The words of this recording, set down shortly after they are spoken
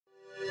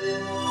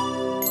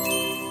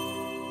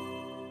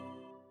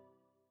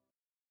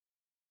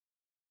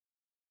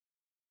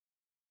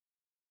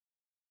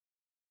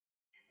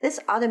This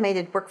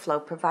automated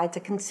workflow provides a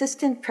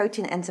consistent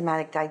protein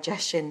enzymatic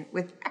digestion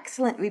with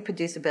excellent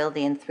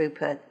reproducibility and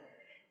throughput.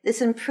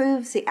 This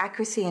improves the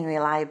accuracy and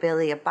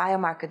reliability of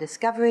biomarker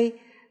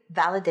discovery,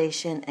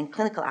 validation, and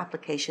clinical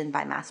application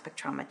by mass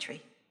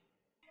spectrometry.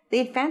 The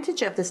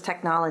advantage of this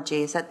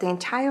technology is that the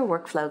entire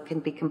workflow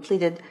can be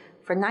completed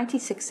for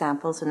 96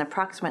 samples in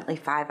approximately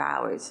 5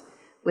 hours,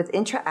 with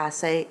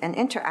intra-assay and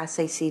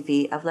inter-assay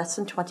CV of less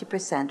than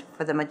 20%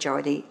 for the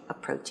majority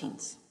of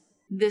proteins.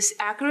 This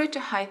accurate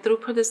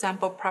high-throughput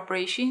sample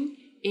preparation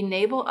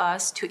enables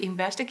us to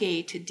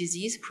investigate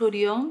disease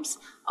proteomes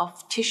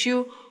of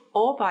tissue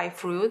or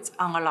biofluids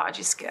on a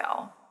large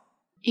scale.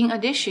 In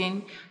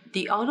addition,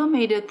 the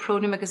automated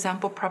proteomic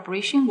sample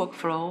preparation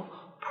workflow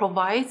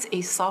provides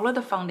a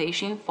solid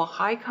foundation for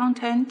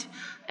high-content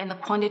and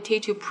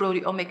quantitative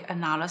proteomic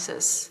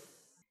analysis.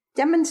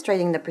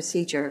 Demonstrating the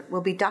procedure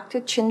will be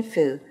Dr. Chin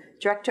Fu,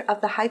 Director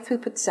of the High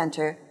Throughput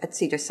Center at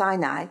Cedars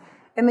Sinai,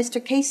 and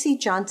Mr. Casey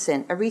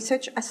Johnson, a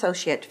research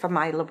associate from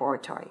my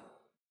laboratory.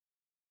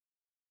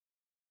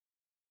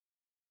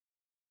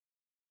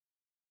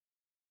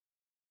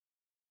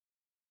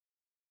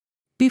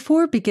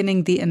 Before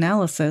beginning the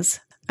analysis,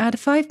 add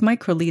 5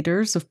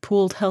 microliters of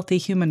pooled healthy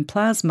human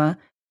plasma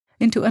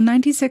into a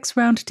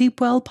 96-round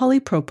deep-well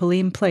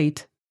polypropylene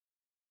plate.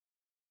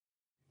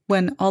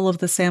 When all of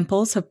the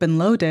samples have been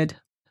loaded,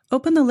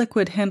 open the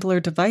Liquid Handler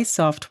device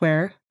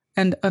software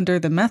and under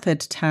the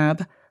Method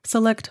tab,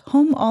 select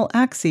Home All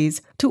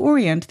Axes to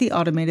orient the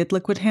automated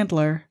liquid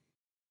handler.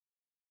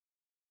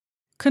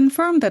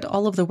 Confirm that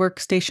all of the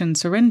Workstation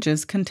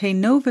syringes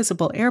contain no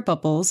visible air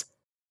bubbles,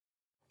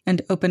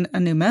 and open a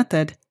new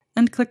method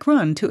and click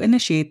Run to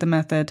initiate the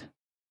method.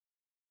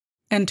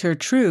 Enter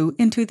True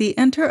into the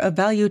Enter a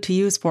Value to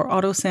Use for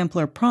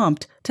Autosampler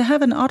prompt to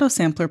have an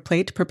autosampler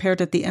plate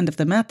prepared at the end of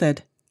the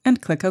method,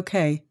 and click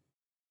OK.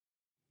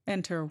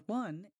 Enter 1